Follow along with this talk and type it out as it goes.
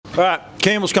All right,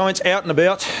 Campbell's comments out and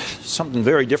about. Something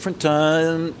very different.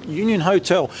 Union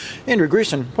Hotel. Andrew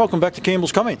Grieson, welcome back to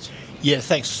Campbell's comments. Yeah,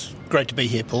 thanks. Great to be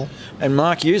here, Paul. And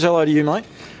Mark Hughes, hello to you, mate.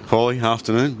 Paulie,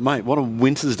 afternoon. Mate, what a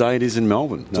winter's day it is in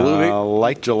Melbourne. It's a little bit,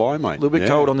 late July, mate. A little bit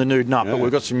cold on the nude nut, but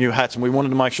we've got some new hats and we wanted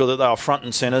to make sure that they were front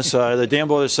and centre. So they're down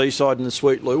by the seaside in the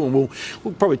Sweet Lou, and we'll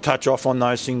probably touch off on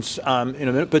those things in a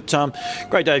minute. But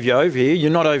great to have you over here.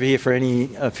 You're not over here for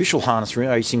any official harness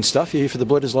racing stuff. You're here for the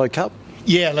Bledisloe Cup.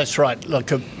 Yeah, that's right.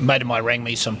 Like, a mate of mine rang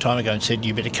me some time ago and said,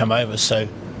 you better come over. So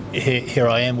here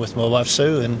I am with my wife,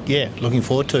 Sue, and yeah, looking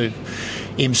forward to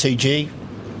MCG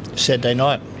Saturday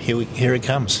night. Here it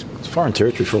comes. It's foreign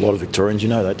territory for a lot of Victorians, you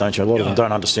know that, don't you? A lot of them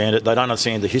don't understand it. They don't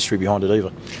understand the history behind it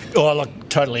either. Oh, like,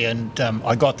 totally. And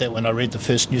I got that when I read the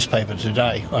first newspaper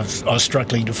today. I was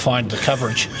struggling to find the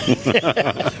coverage.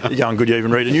 You're going good, you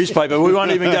even read a newspaper. We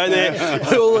won't even go there.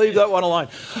 We'll leave that one alone.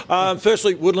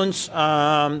 Firstly, Woodlands,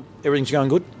 everything's going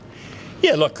good?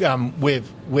 Yeah, look,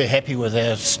 we're happy with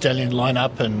our stallion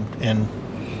lineup and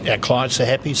our clients are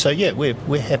happy. So, yeah,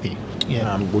 we're happy.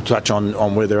 Yeah. We'll touch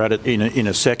on where they're at it in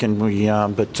a second.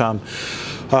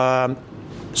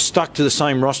 Stuck to the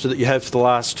same roster that you have for the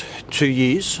last 2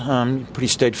 years. Pretty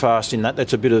steadfast in that.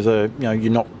 That's a bit of a,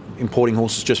 you're not importing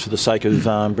horses just for the sake of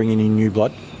bringing in new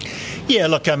blood. Yeah,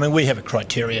 look, I mean, we have a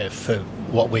criteria for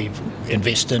what we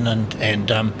invest in, and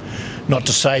not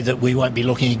to say that we won't be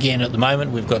looking again at the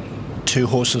moment. We've got 2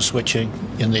 horses which are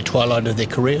in their twilight of their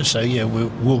career, so yeah,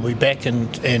 we'll be back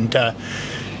and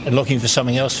looking for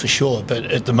something else for sure. But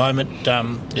at the moment,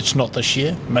 it's not this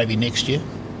year, maybe next year.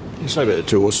 You say about the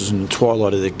 2 horses in the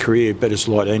twilight of their career,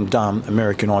 Bledisloe and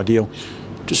American Ideal.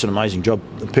 Just an amazing job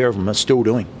a pair of them are still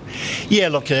doing. Yeah,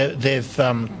 look, they're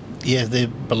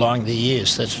belying their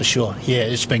years, that's for sure. Yeah,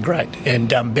 it's been great. And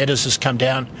Betters has come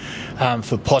down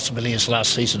for possibly his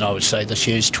last season, I would say. This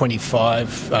year's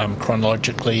 25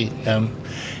 chronologically.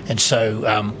 And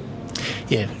so,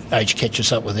 age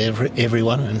catches up with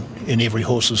everyone and every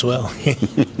horse as well.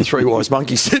 3 wise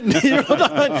monkeys sitting here. I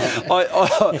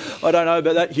don't know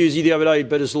about that. Hughesy the other day,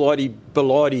 Bledisloe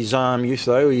belied his youth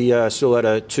though. He still had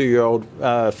a 2-year-old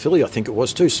filly, I think it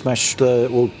was, too.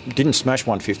 Didn't smash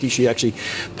 150. She actually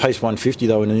paced 150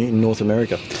 though in North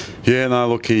America. Yeah, no,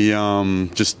 look, he's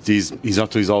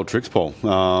up to his old tricks, Paul.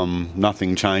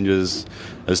 Nothing changes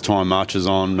as time marches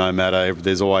on. No matter,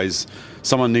 there's always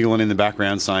someone niggling in the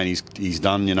background saying he's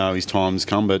done, his time's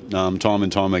come, but time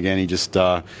and time again he just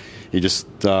does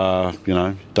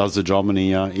the job, and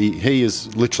he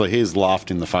has laughed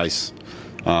in the face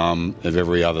of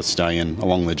every other stallion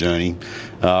along the journey.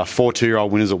 4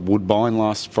 2-year-old winners at Woodbine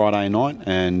last Friday night,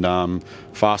 and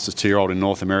fastest 2-year-old in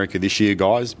North America this year,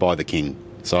 guys, by the King.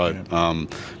 So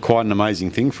quite an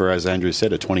amazing thing for, as Andrew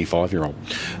said, a 25-year-old.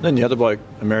 Then the other bloke,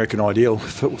 American Ideal,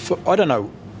 I don't know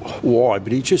why,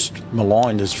 but he's just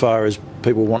maligned as far as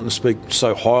people wanting to speak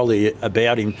so highly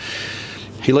about him.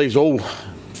 He leaves all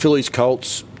fillies,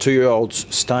 colts, 2-year-olds,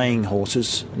 staying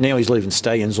horses. Now he's leaving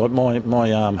stallions. Like my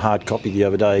hard copy the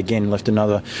other day again left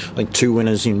another, I think, 2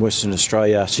 winners in Western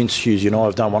Australia since Hughes and I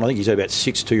have done one. I think he's had about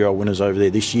 6 2-year-old winners over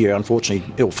there this year.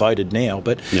 Unfortunately, ill-fated now,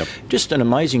 but just an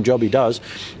amazing job he does.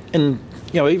 And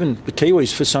even the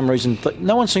Kiwis, for some reason,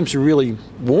 no one seems to really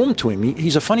warm to him.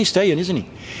 He's a funny stallion, isn't he?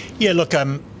 Yeah, look,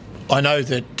 I know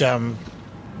that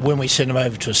when we sent him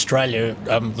over to Australia,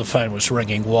 the phone was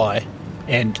ringing. Why?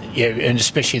 And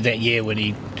especially that year when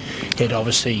he had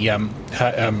obviously a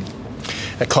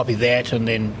copy of that, and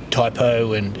then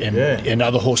Typo and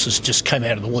other horses just came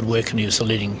out of the woodwork, and he was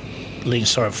leading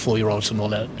 4-year-olds and all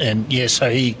that. And so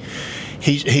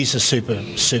he's a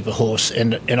super horse,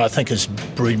 and I think his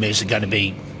broodmares are going to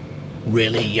be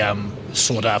really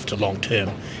sought after long term.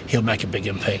 He'll make a big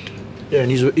impact. Yeah, and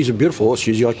he's a beautiful horse,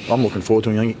 Hughes. I'm looking forward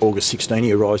to him. I think August 16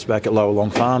 he arrives back at Lower Long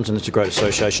Farms, and it's a great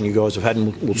association you guys have had,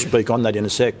 and we'll speak on that in a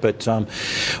sec. But I'm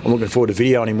looking forward to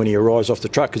videoing him when he arrives off the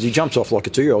truck, because he jumps off like a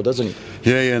 2-year-old, doesn't he?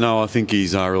 Yeah, no, I think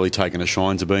he's really taken a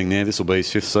shine to being there. This will be his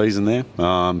 5th season there,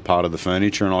 part of the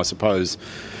furniture, and I suppose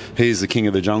he's the king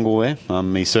of the jungle there.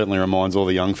 He certainly reminds all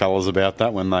the young fellas about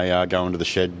that when they go into the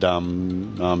shed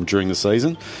during the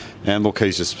season. And look,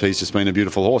 he's just been a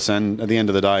beautiful horse, and at the end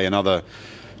of the day, another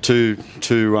two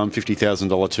 $50,000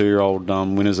 2-year-old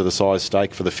winners of the size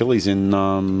stake for the fillies in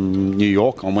New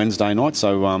York on Wednesday night.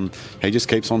 So he just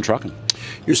keeps on trucking.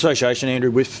 Your association, Andrew,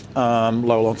 with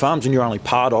Lower Long Farms, and you're only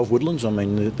part of Woodlands. I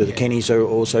mean, the Kennys are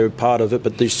also part of it,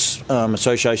 but this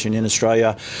association in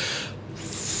Australia,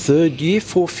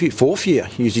 fourth year.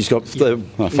 He's got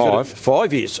five.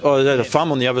 5 years. Oh, there's a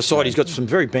thumb on the other side. He's got some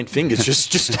very bent fingers.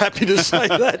 Just happy to say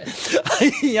that.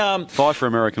 5 for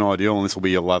American Ideal, and this will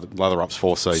be your Lather Up's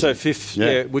 4th season. So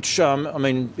 5th, which,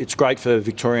 it's great for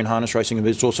Victorian harness racing, but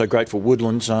it's also great for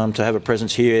Woodlands to have a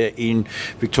presence here in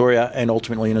Victoria and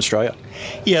ultimately in Australia.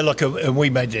 Yeah, look, and we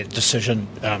made that decision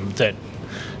that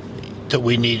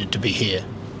we needed to be here.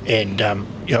 And,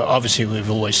 obviously we've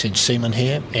always seen Seaman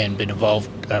here and been involved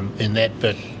in that,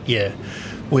 but,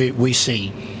 we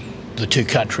see the two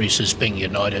countries as being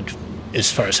united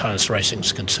as far as harness racing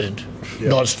is concerned,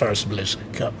 not as far as the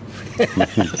Bledisloe Cup.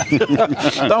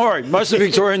 Don't worry, most of the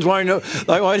Victorians won't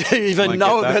even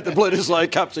know about the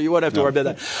Bledisloe Cup, so you won't have to worry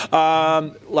about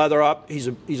that. Lather Up, he's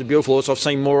a beautiful horse. I've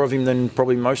seen more of him than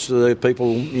probably most of the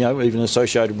people, even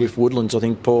associated with Woodlands. I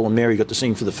think Paul and Mary got to see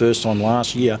him for the first time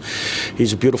last year.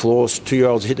 He's a beautiful horse.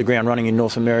 2-year-olds hit the ground running in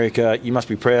North America. You must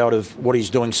be proud of what he's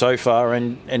doing so far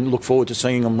and look forward to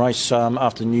seeing him race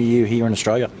after the New Year here in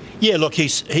Australia. Yeah, look, you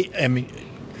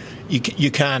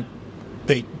can't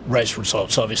beat race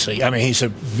results, obviously. He's a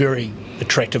very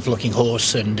attractive looking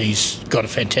horse and he's got a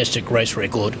fantastic race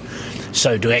record.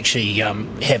 So to actually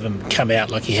have him come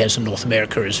out like he has in North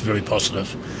America is very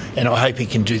positive. And I hope he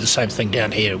can do the same thing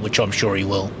down here, which I'm sure he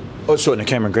will. I was talking to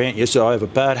Cameron Grant yesterday. I have a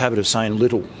bad habit of saying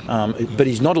little, but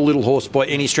he's not a little horse by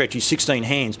any stretch. He's 16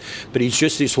 hands, but he's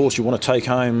just this horse you want to take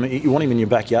home. You want him in your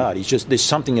backyard. There's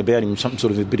something about him, something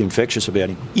sort of a bit infectious about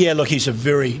him. Yeah, look, he's a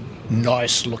very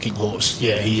nice looking horse.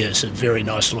 Yeah, he is a very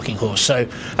nice looking horse. So,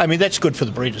 that's good for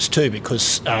the breeders too,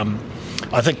 because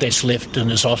I think that's left in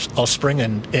his offspring,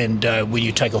 and when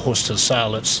you take a horse to the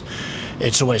sale, it's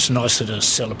always nicer to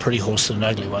sell a pretty horse than an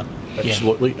ugly one.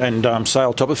 Absolutely. Yeah. And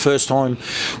Sale Topper, first time,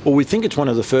 well, we think it's one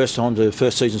of the first times the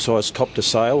first season size topped a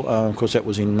sale. Of course, that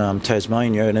was in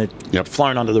Tasmania, and it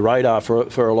flown under the radar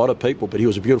for a lot of people, but he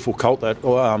was a beautiful colt that...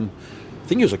 I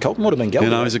think he was a colt. Might have been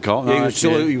Gelding. Yeah, no, he's a colt. Yeah,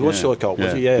 he was still a colt,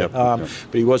 was he? Yeah. But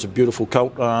he was a beautiful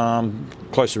colt,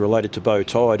 closely related to Bow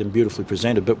Tide and beautifully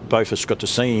presented. But both of us got to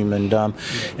see him, and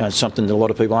it's something that a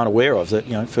lot of people aren't aware of.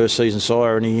 That first season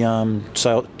sire, and he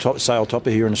sale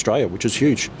topper here in Australia, which is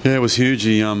huge. Yeah, it was huge.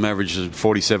 He averaged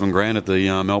 47 grand at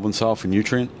the Melbourne sale for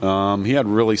Nutrient. He had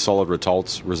really solid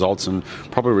results, and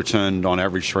probably returned on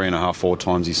average 3.5-4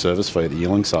 times his service fee at the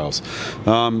yearling sales.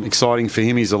 Exciting for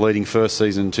him. He's a leading first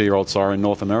season 2-year-old sire in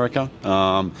North America.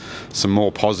 Some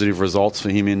more positive results for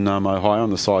him in Ohio on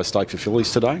the size stake for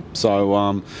fillies today.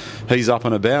 So he's up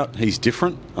and about. He's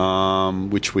different,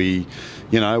 which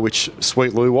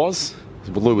Sweet Lou was.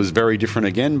 Lou was very different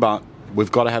again, but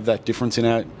we've got to have that difference in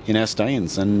our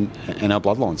stallions and our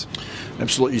bloodlines.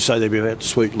 Absolutely, you say there about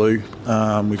Sweet Lou.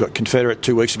 We got Confederate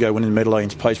 2 weeks ago winning the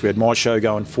Meadowlands Pace. We had My Show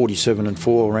going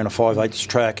 47-4 around a 5/8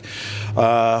 track.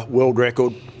 World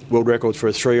record for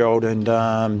a 3-year-old,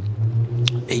 and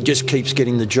he just keeps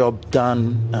getting the job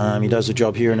done. He does the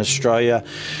job here in Australia.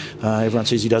 Everyone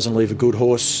says he doesn't leave a good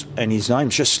horse, and his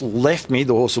name's just left me,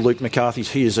 the horse of Luke McCarthy's.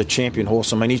 He is a champion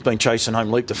horse. He's been chasing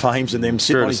home Leap to Fames and them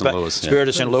sitting on his back. Spirit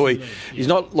of St. Louis. He's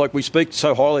not like we speak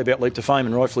so highly about Leap to Fame,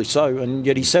 and rightfully so, and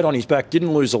yet he sat on his back,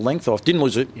 didn't lose a length off, didn't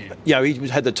lose it. He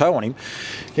had the toe on him.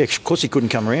 Yeah, of course he couldn't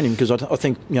come around him, because I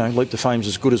think Leap to Fame's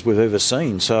as good as we've ever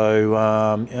seen.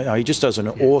 So he just does an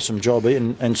awesome job,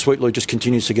 and Sweet Lou just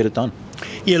continues to get it done.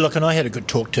 Yeah, look, and I had a good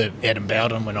talk to Adam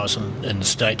Bowden when I was in the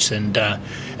States, and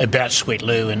about Sweet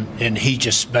Lou, and he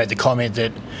just made the comment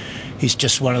that he's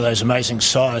just one of those amazing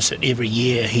sires that every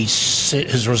year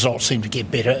his results seem to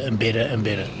get better and better and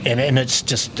better, and it's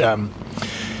just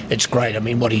it's great.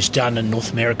 What he's done in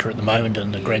North America at the moment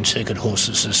in the Grand Circuit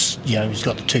horses is, he's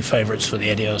got the 2 favourites for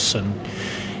the Adios, and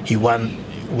he won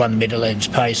Meadowlands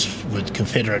Pace with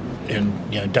Confederate,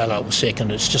 and Daylight was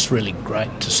second. It's just really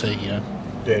great to see. Yeah,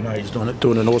 no, he's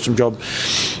doing an awesome job.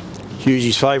 Hughes,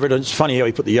 his favourite. It's funny how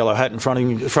he put the yellow hat in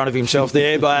front of himself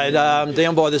there, but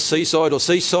down by the seaside,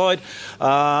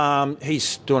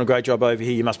 he's doing a great job over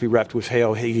here. You must be wrapped with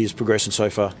how he is progressing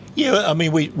so far. Yeah,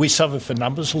 we suffered for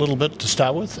numbers a little bit to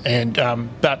start with, and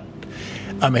but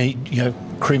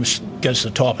Cream goes to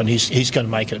the top, and he's going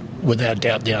to make it without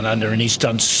doubt down under, and he's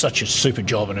done such a super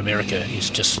job in America.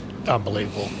 He's just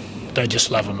unbelievable. They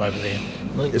just love him over there.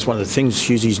 I think that's one of the things.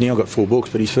 He's now got 4 books,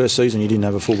 but his first season he didn't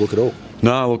have a full book at all.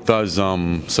 No, look, those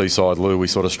Seaside Lou, we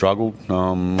sort of struggled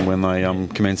when they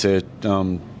commenced their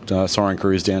siren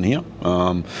careers down here.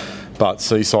 But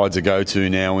Seaside's a go-to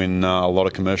now in a lot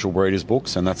of commercial breeders'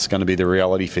 books, and that's going to be the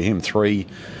reality for him. 3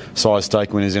 size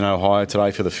stake winners in Ohio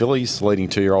today for the fillies, leading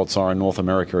 2-year-old sire in North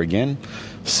America again.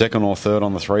 Second or third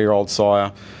on the 3-year-old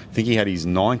sire. I think he had his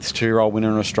 9th 2-year-old winner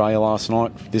in Australia last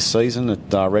night, this season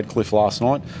at Redcliffe last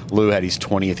night. Lou had his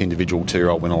 20th individual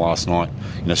 2-year-old winner last night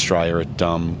in Australia at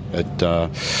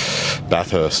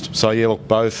Bathurst. So yeah, look,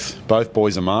 both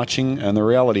boys are marching, and the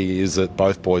reality is that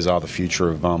both boys are the future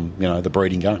of the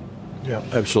breeding game. Yeah,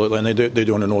 absolutely, and they're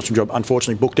doing an awesome job.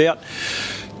 Unfortunately, booked out.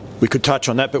 We could touch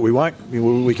on that, but we won't.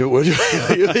 We can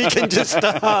just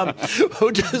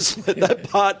we'll just let that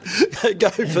part go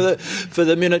for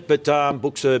the minute. But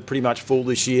books are pretty much full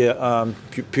this year,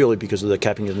 purely because of the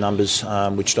capping of the numbers,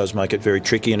 which does make it very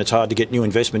tricky, and it's hard to get new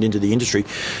investment into the industry.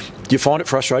 Do you find it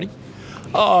frustrating?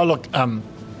 Oh, look,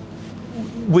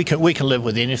 we can live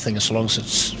with anything as long as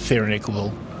it's fair and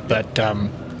equitable. But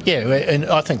yeah, and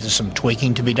I think there's some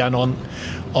tweaking to be done on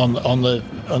the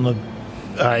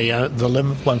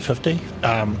limit 150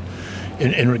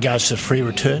 in regards to free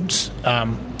returns,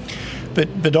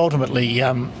 but ultimately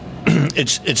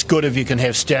it's good if you can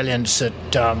have stallions that,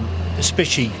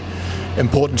 especially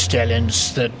important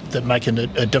stallions that make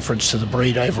a difference to the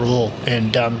breed overall,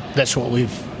 and that's what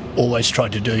we've always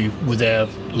tried to do with our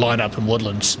lineup in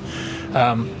Woodlands.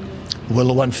 Will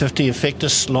the 150 affect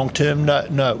us long term?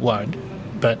 No, it won't,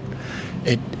 but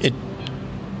it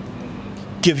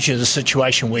gives you the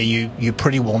situation where you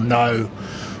pretty well know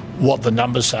what the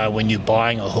numbers are when you're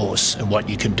buying a horse and what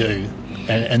you can do,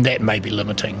 and that may be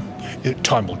limiting.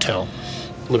 Time will tell.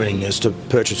 Limiting as to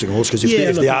purchasing a horse, because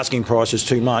if the asking price is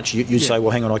too much, you say,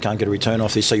 well, hang on, I can't get a return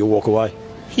off this, so you walk away.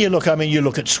 Yeah, look, I mean, you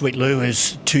look at Sweet Lou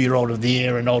as 2-year-old of the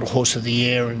year and Older Horse of the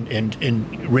Year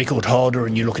and record holder,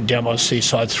 and you look at Down by the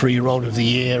Seaside 3-year-old of the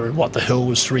year, and What the Hill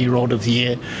was 3-year-old of the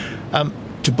year.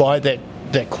 To buy that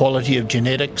quality of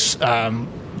genetics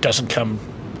doesn't come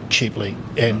cheaply,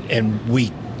 and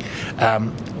we'll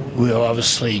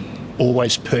obviously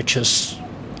always purchase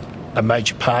a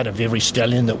major part of every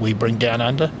stallion that we bring down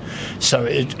under. So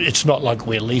it's not like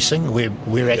we're leasing;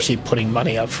 we're actually putting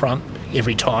money up front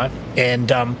every time, and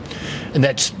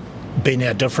that's been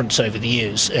our difference over the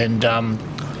years. And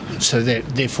so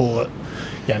therefore,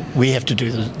 we have to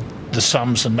do the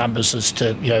sums and numbers as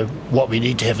to what we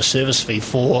need to have a service fee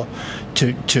for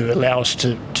to allow us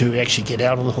to actually get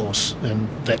out of the horse, and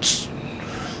that's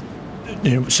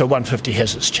so 150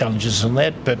 has its challenges in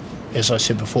that, but as I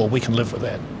said before, we can live with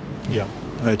that. Yeah,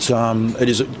 it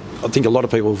is. I think a lot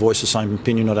of people voice the same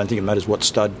opinion. I don't think it matters what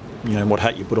stud, what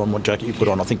hat you put on, what jacket you put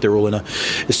on. I think they're all in a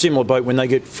similar boat when they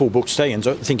get full book stallions.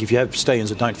 I think if you have stallions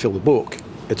that don't fill the book,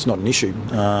 it's not an issue,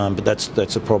 but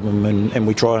that's a problem, and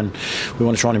we want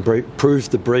to try and improve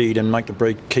the breed and make the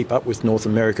breed keep up with North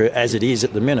America as it is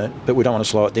at the minute, but we don't want to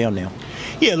slow it down now.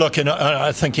 Yeah, look, and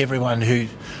I think everyone who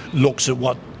looks at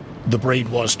what the breed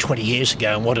was 20 years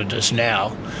ago and what it is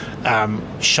now,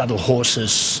 shuttle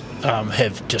horses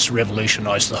have just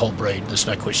revolutionised the whole breed. There's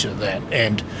no question of that,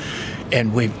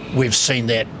 and we've seen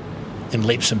that in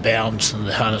leaps and bounds in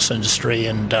the harness industry,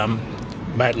 and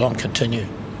may it long continue.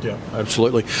 Yeah,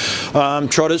 absolutely.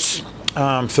 Trotters,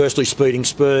 firstly, Speeding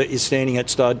Spur is standing at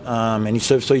stud. Any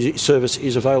service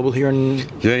is available here in...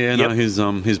 Yeah, no, his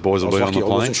boys will be on the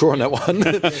plane. I wasn't sure on that one.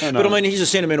 No. But, I mean, he's a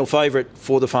sentimental favourite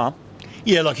for the farm.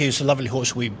 Yeah, look, he was a lovely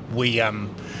horse. We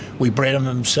bred him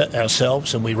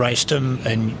ourselves, and we raced him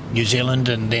in New Zealand,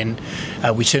 and then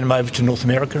we sent him over to North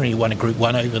America, and he won a Group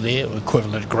 1 over there,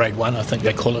 equivalent to Grade 1, I think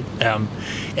they call it.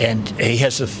 And he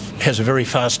has a very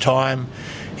fast time.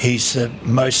 He's the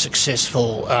most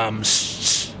successful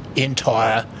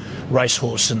entire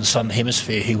racehorse in the Southern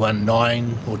Hemisphere. He won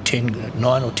 9 or 10 Group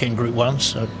 1s,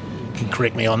 so you can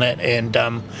correct me on that, and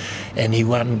he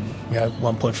won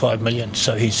 1.5 million.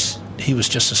 So he was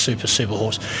just a super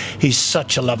horse. He's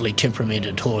such a lovely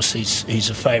temperamented horse. He's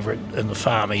a favourite in the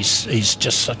farm. He's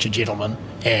just such a gentleman,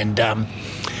 and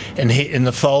he, in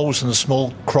the foals and the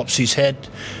small crops he's had,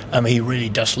 he really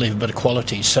does leave a bit of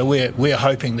quality. So we're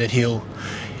hoping that he'll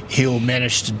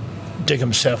manage to dig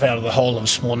himself out of the hole of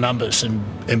small numbers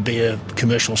and be a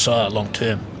commercial sire long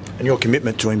term. And your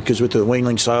commitment to him, because with the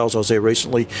weanling sales, I was there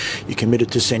recently, you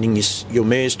committed to sending your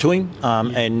mares to him,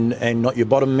 and not your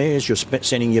bottom mares. You're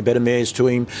sending your better mares to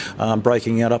him,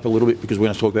 breaking that up a little bit, because we're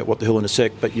going to talk about What the Hill in a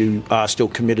sec, but you are still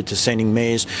committed to sending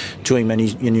mares to him, and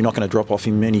you're not going to drop off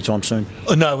him anytime soon.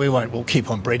 Oh, no, we won't. We'll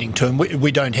keep on breeding to him.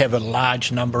 We don't have a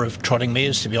large number of trotting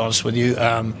mares, to be honest with you,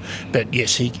 but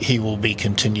yes, he will be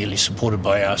continually supported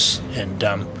by us, and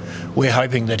we're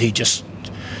hoping that he just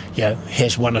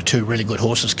has 1 or 2 really good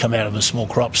horses come out of the small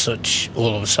crops, which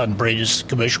all of a sudden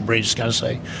commercial breeders are going to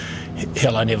say,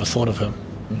 hell, I never thought of him.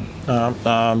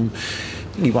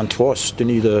 think he won twice, didn't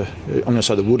he? I'm going to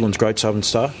say the Woodlands Great Southern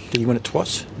Star. Did he win it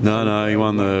twice? No, he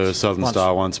won the Southern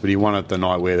Star once, but he won it the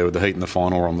night where the heat and the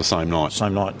final were on the same night.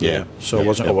 Same night, yeah. So I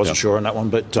wasn't sure on that one,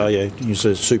 but he's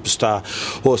a superstar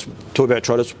horse. Talk about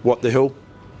trotters. What the Hill?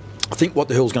 I think What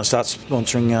the Hill's going to start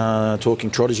sponsoring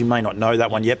Talking Trotters. You may not know that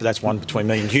one yet, but that's one between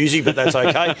me and Hughesy, but that's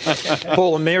okay.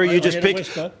 Paul and Mary, you just pick.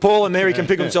 Paul and Mary can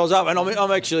pick themselves up, and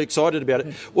I'm actually excited about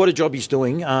it. What a job he's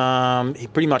doing. He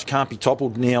pretty much can't be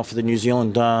toppled now for the New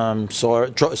Zealand sire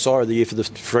of the year for the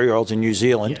 3-year-olds in New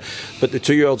Zealand. Yeah. But the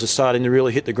 2-year-olds are starting to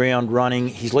really hit the ground running.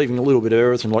 He's leaving a little bit of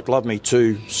earth, and like Love Me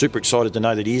Too, super excited to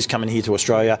know that he is coming here to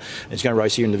Australia and he's going to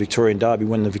race here in the Victorian Derby.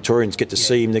 When the Victorians get to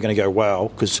see him, they're going to go, wow,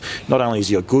 because not only is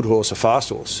he a good horse, a fast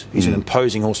horse. He's an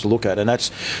imposing horse to look at, and that's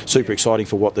super exciting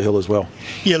for What the Hill as well.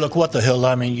 Yeah, look, What the Hill,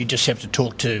 I mean, you just have to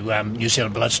talk to New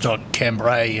Zealand Bloodstock, Cam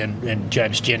Bray and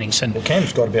James Jennings. And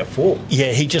Cam's got about 4.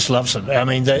 Yeah, he just loves it. I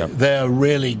mean, they're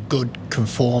really good,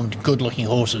 conformed, good-looking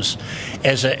horses.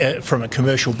 From a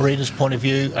commercial breeder's point of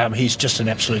view, he's just an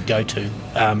absolute go-to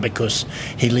because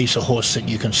he leaves a horse that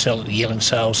you can sell at the yearling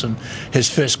sales, and his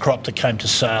first crop that came to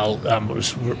sale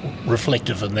was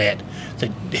reflective in that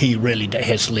he really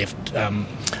has left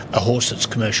a horse that's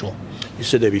commercial. You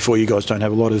said there before, you guys don't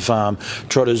have a lot of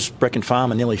trotters. Brecken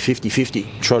Farm are nearly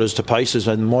 50-50 trotters to paces,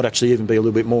 and might actually even be a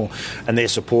little bit more. And their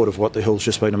support of What the Hill's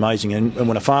just been amazing. And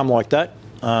when a farm like that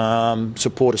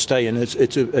support a stallion, it's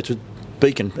a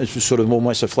beacon. It's just sort of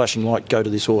almost a flashing light. Go to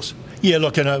this horse. Yeah,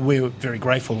 look, we were very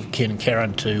grateful, Ken and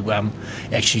Karen, to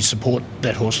actually support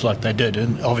that horse like they did.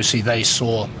 And obviously they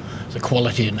saw the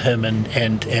quality in him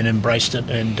and embraced it,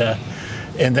 and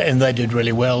they did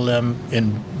really well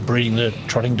in breeding the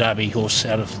trotting derby horse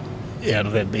out of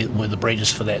that, with the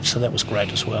breeders for that. So that was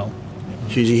great as well.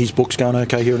 His book's going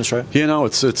okay here in Australia? Yeah, no,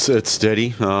 it's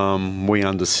steady. We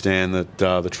understand that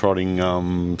the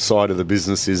trotting side of the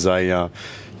business is a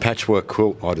patchwork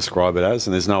quilt, I describe it as,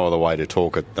 and there's no other way to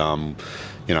talk it.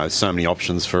 So many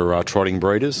options for trotting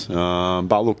breeders.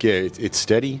 But look, yeah, it's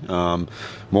steady.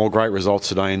 More great results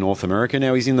today in North America.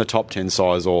 Now he's in the top 10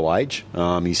 size all age.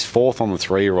 He's 4th on the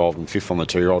 3-year-old and 5th on the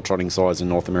 2-year-old trotting size in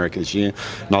North America this year.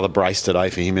 Another brace today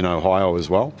for him in Ohio as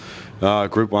well.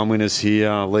 Group 1 winners here,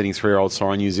 leading 3-year-old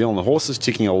sire in New Zealand. The horse is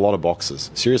ticking a lot of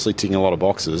boxes, seriously ticking a lot of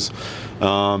boxes.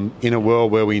 In a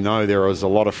world where we know there is a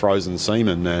lot of frozen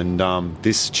semen, and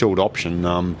this chilled option,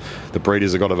 the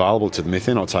breeders have got available to them. If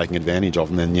they're not taking advantage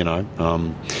of them, then,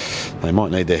 they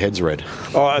might need their heads read.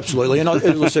 Oh, absolutely. And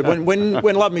as I said,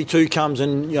 when Love Me Too comes,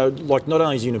 and, like, not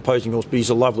only is he an imposing horse, but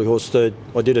he's a lovely horse. I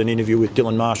did an interview with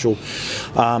Dylan Marshall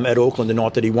at Auckland the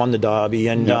night that he won the Derby,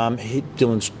 and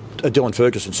Dylan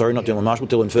Ferguson, sorry, not Dylan Marshall,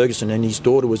 Dylan Ferguson, and his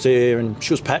daughter was there, and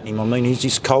she was patting him. I mean, he's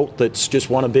this colt that's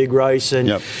just won a big race, and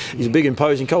he's a big,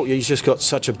 imposing colt. He's just got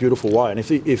such a beautiful way, and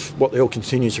if What the Hill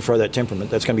continues to throw that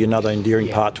temperament, that's going to be another endearing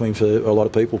part to him for a lot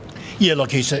of people. Yeah,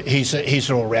 look, he's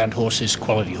an all-round horse. He's a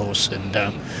quality horse, and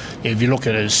if you look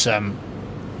at his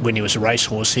when he was a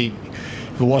racehorse, if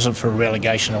it wasn't for a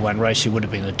relegation in one race, he would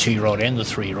have been the 2-year-old and the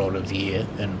 3-year-old of the year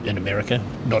in America.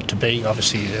 Not to be,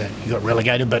 obviously, he got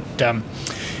relegated, but.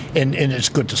 And it's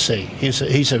good to see.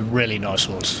 He's a really nice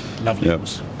horse, lovely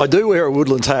horse. I do wear a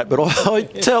Woodlands hat, but I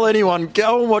tell anyone,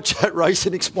 go and watch that race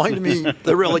and explain to me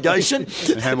the relegation.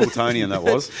 Hamiltonian that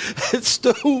was. It's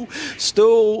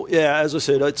still, yeah. As I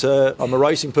said, I'm a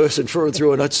racing person through and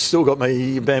through, and it's still got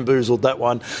me bamboozled. That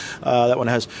one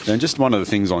has. And just one of the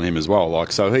things on him as well,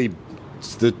 like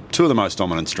the two of the most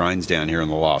dominant strains down here in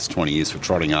the last 20 years for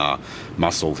trotting are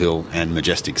Muscle Hill and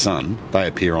Majestic Sun. They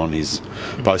appear on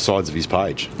both sides of his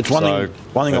page. It's one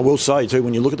thing I will say too,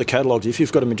 when you look at the catalogues, if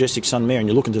you've got a Majestic Sun mare and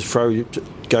you're looking to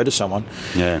go to someone,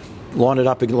 line it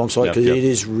up alongside, because it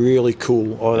is really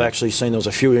cool. I've actually seen there was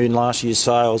a few in last year's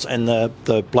sales, and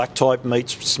the black type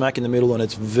meets smack in the middle, and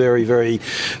it's very, very,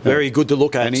 very good to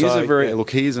look at. And he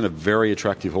is a very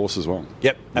attractive horse as well.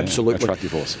 Yep, absolutely.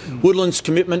 Attractive horse. Woodland's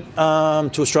commitment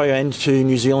to Australia and to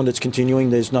New Zealand, it's continuing.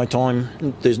 There's no time,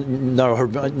 there's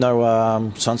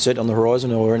no sunset on the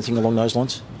horizon or anything along those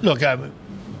lines. Look,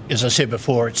 as I said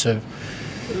before,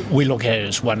 we look at it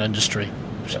as one industry,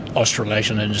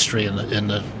 Australasian industry in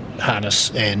the harness,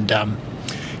 and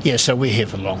so we're here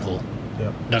for the long haul.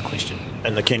 Yep. No question.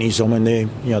 And the Kennys, I mean,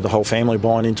 the whole family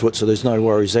buying into it, so there's no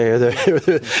worries there.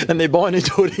 And they're buying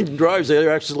into it in droves.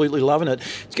 They're absolutely loving it.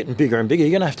 It's getting bigger and bigger.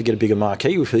 You're going to have to get a bigger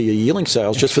marquee for your yearling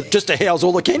sales just to house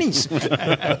all the Kennys.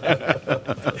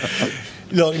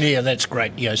 Look, that's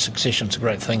great. Succession's a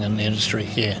great thing in the industry.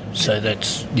 Yeah, so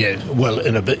that's well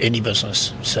in any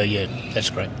business. So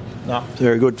that's great. No,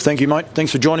 very good. Thank you, mate.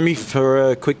 Thanks for joining me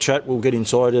for a quick chat. We'll get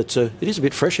inside. It is a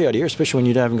bit fresh out here, especially when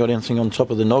you haven't got anything on top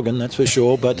of the noggin, that's for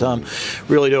sure. But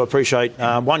really do appreciate,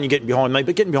 one, you getting behind me,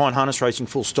 but getting behind harness racing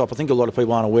full stop. I think a lot of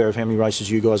people aren't aware of how many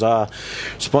races you guys are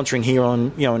sponsoring here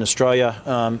on, in Australia,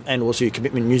 and also your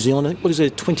commitment in New Zealand. What is there,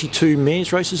 22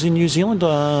 mares races in New Zealand?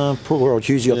 Poor old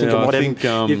Hughes, I think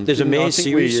there's a mares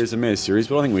series. There's a mares series,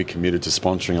 but I think we're committed to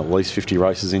sponsoring at least 50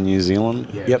 races in New Zealand.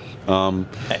 Yep.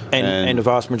 And a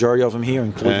vast majority of them here,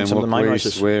 including some of the main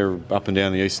races. We're up and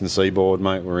down the eastern seaboard,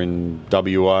 mate. We're in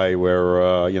WA.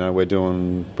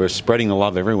 We're spreading the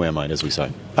love everywhere, mate, as we say.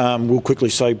 We'll quickly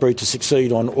say Breed to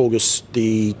Succeed on August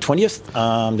the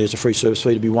 20th. There's a free service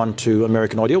fee to be won to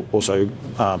American Ideal. Also,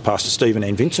 Pastor Stephen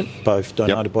and Vincent, both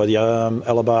donated by the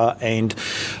Alabar and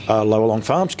Lower Long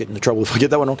Farms. Get into trouble if I get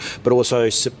that one wrong. But also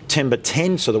September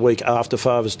 10, so the week after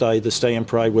Father's Day, the Stand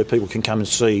Parade, where people can come and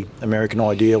see American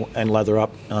Ideal and lather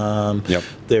up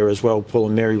there as well. Paul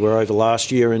and Mary were over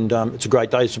last year, and it's a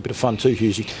great day. It's a bit of fun too,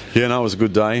 Hughesy. Yeah, no, it was a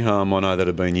good day. I know that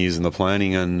had been years in the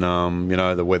planning, and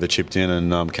the weather chipped in,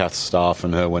 and Kath's staff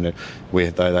and her they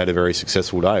had a very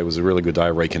successful day. It was a really good day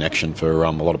of reconnection for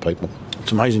a lot of people.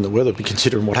 It's amazing the weather,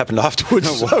 considering what happened afterwards.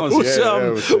 It was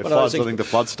the floods. I think the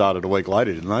flood started a week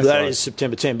later, didn't they? That is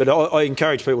September 10. But I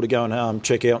encourage people to go and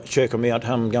check them out.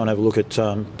 Go and have a look at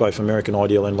both American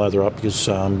Ideal and Lather Up, because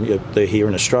they're here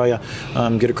in Australia.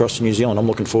 Get across to New Zealand. I'm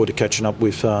looking forward to catching up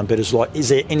with bettors like. Is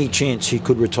there any chance he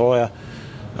could retire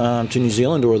to New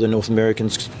Zealand, or are the North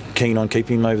Americans keen on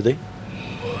keeping him over there?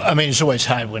 I mean, it's always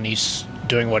hard when he's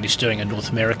doing what he's doing in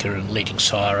North America and leading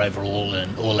sire overall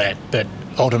and all that. But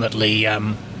ultimately,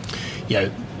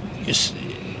 it's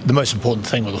the most important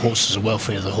thing with the horse is the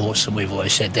welfare of the horse, and we've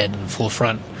always said that in the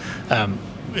forefront.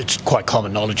 It's quite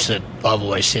common knowledge that I've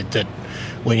always said that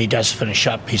when he does finish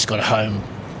up, he's got a home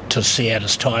to see out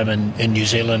his time in New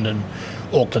Zealand, and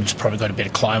Auckland's probably got a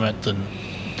better climate than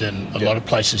a lot of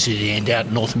places he'd end out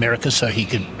in North America, so he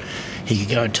could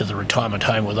go into the retirement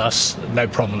home with us, no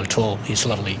problem at all. He's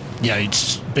lovely.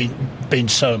 It's been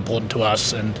so important to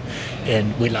us,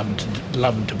 and we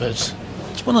love him to bits.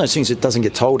 It's one of those things that doesn't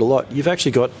get told a lot. You've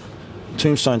actually got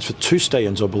tombstones for 2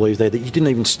 stallions, I believe, there, that you didn't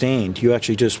even stand. You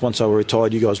actually just, once they were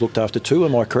retired, you guys looked after 2,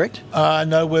 am I correct?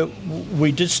 No,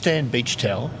 we did stand Beach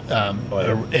Towel,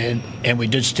 and we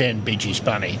did stand BG's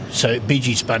Bunny. So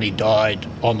BG's Bunny died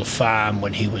on the farm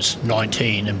when he was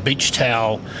 19, and Beach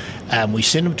Towel, we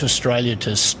sent him to Australia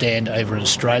to stand over in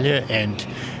Australia, and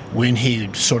when he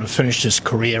sort of finished his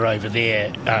career over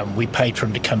there, we paid for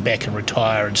him to come back and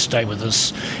retire and stay with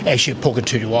us, actually at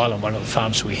Pukatutu Island, one of the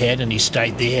farms we had, and he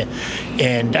stayed there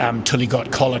and till he got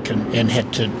colic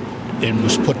and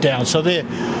was put down. So they're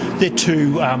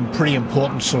 2 pretty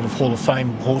important sort of Hall of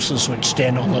Fame horses which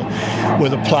stand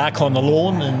with a plaque on the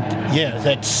lawn, and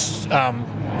that's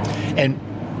and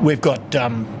we've got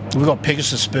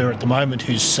Pegasus Spur at the moment,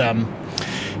 who's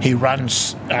he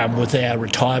runs with our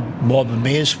retired mob of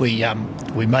mares. We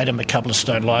made him a couple of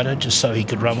stone lighter just so he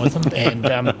could run with them,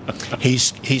 and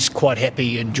he's quite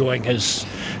happy, enjoying his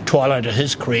twilight of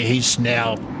his career. He's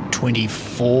now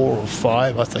 24 or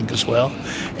 5, I think, as well,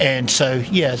 and so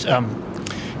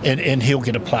and he'll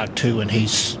get a plaque too, and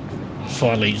he's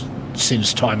finally sent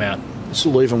his time out.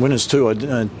 Still even winners too.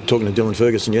 Talking to Dylan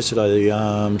Ferguson yesterday,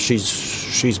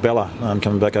 she's Bella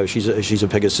coming back over. She's a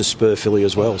Pegasus Spur filly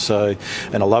as well. So,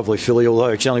 and a lovely filly.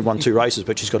 Although she only won 2 races,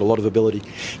 but she's got a lot of ability.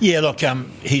 Yeah, look,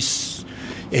 he's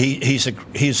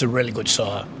a really good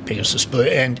sire, Pegasus Spur,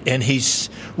 and he's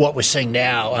what we're seeing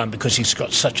now because he's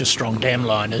got such a strong dam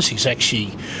line. Is he's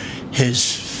actually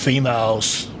his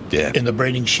females in the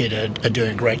breeding shed are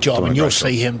doing a great job, and you'll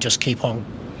see him just keep on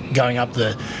going up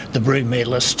the broodmare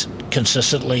list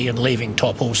consistently and leaving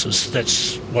top horses.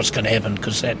 That's what's going to happen,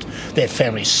 because that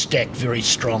family's stacked very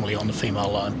strongly on the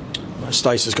female line.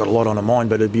 Stace has got a lot on her mind,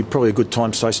 but it'd be probably a good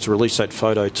time, Stace, to release that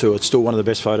photo too. It's still one of the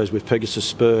best photos with Pegasus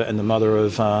Spur and the mother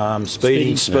of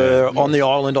Speeding Spur on the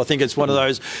island. I think it's one of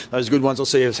those good ones. I'll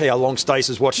see how long Stace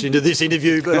has watched into this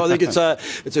interview, but I think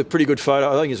it's a pretty good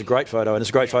photo. I think it's a great photo, and it's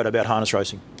a great photo about harness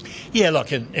racing. Yeah,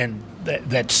 look, and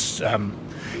that's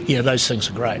those things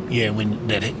are great. Yeah, when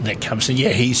that comes in. Yeah,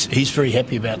 he's very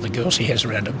happy about the girls he has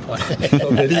around him. I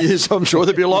bet he is. I'm sure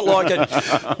there'd be a lot like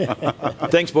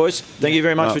it. Thanks, boys. Thank you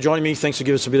very much for joining me. Thanks for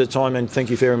giving us a bit of time, and thank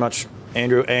you very much,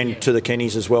 Andrew, and to the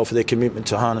Kennys as well for their commitment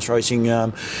to harness racing.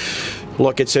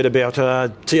 Like it said about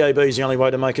TAB is the only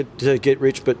way to make it to get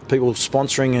rich, but people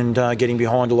sponsoring and getting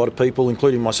behind a lot of people,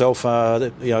 including myself,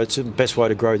 it's the best way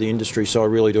to grow the industry. So I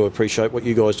really do appreciate what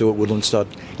you guys do at Woodlands Stud.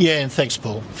 Yeah, and thanks,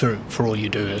 Paul, for all you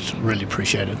do. It's really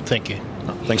appreciated. Thank you.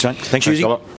 Thanks, mate. Thanks, Hughes.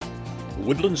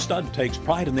 Woodlands Stud takes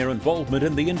pride in their involvement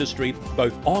in the industry,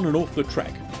 both on and off the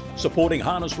track, supporting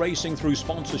harness racing through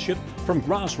sponsorship from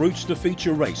grassroots to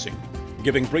feature racing,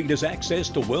 giving breeders access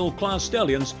to world-class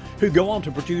stallions who go on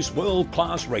to produce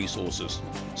world-class racehorses,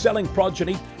 selling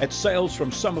progeny at sales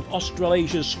from some of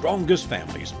Australasia's strongest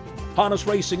families. Harness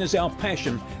racing is our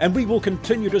passion, and we will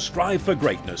continue to strive for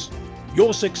greatness.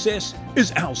 Your success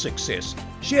is our success.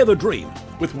 Share the dream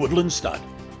with Woodlands Stud.